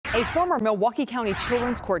A former Milwaukee County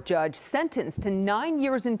Children's Court judge sentenced to 9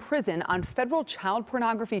 years in prison on federal child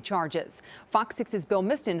pornography charges. Fox 6's Bill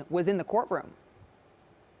Miston was in the courtroom.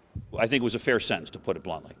 I think it was a fair sentence, to put it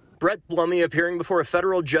bluntly. Brett Blumey appearing before a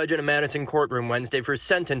federal judge in a Madison courtroom Wednesday for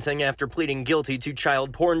sentencing after pleading guilty to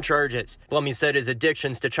child porn charges. Blumey said his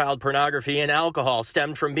addictions to child pornography and alcohol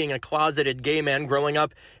stemmed from being a closeted gay man growing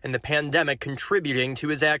up and the pandemic contributing to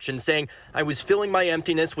his actions, saying, "I was filling my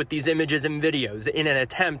emptiness with these images and videos in an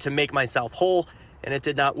attempt to make myself whole, and it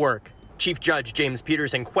did not work." Chief Judge James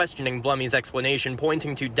Peterson questioning Blumey's explanation,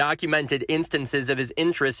 pointing to documented instances of his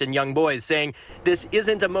interest in young boys, saying, "This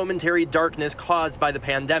isn't a momentary darkness caused by the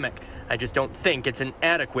pandemic. I just don't think it's an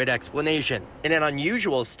adequate explanation." In an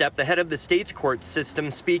unusual step, the head of the state's court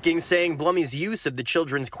system speaking, saying Blumey's use of the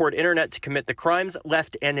children's court internet to commit the crimes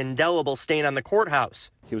left an indelible stain on the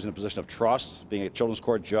courthouse. He was in a position of trust, being a children's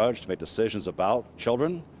court judge, to make decisions about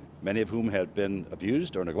children, many of whom had been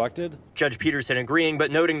abused or neglected. Judge Peterson agreeing,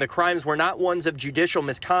 but noting the crimes were not ones of judicial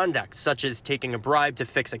misconduct, such as taking a bribe to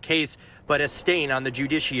fix a case, but a stain on the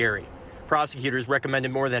judiciary. Prosecutors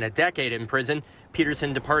recommended more than a decade in prison,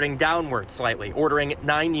 Peterson departing downward slightly, ordering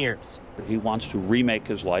 9 years. He wants to remake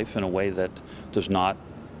his life in a way that does not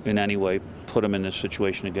in any way put him in this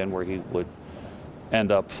situation again where he would end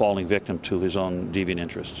up falling victim to his own deviant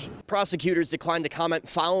interests. Prosecutors declined to comment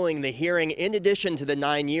following the hearing, in addition to the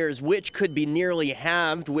 9 years, which could be nearly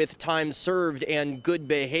halved with time served and good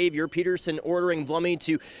behavior. Peterson ordering Blumey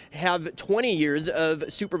to have 20 years of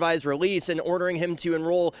supervised release and ordering him to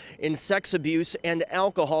enroll in sex abuse and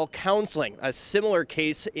alcohol counseling. A similar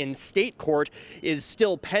case in state court is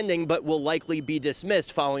still pending, but will likely be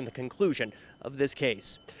dismissed following the conclusion of this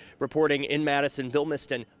case. Reporting in Madison, Bill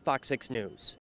Miston, Fox 6 News.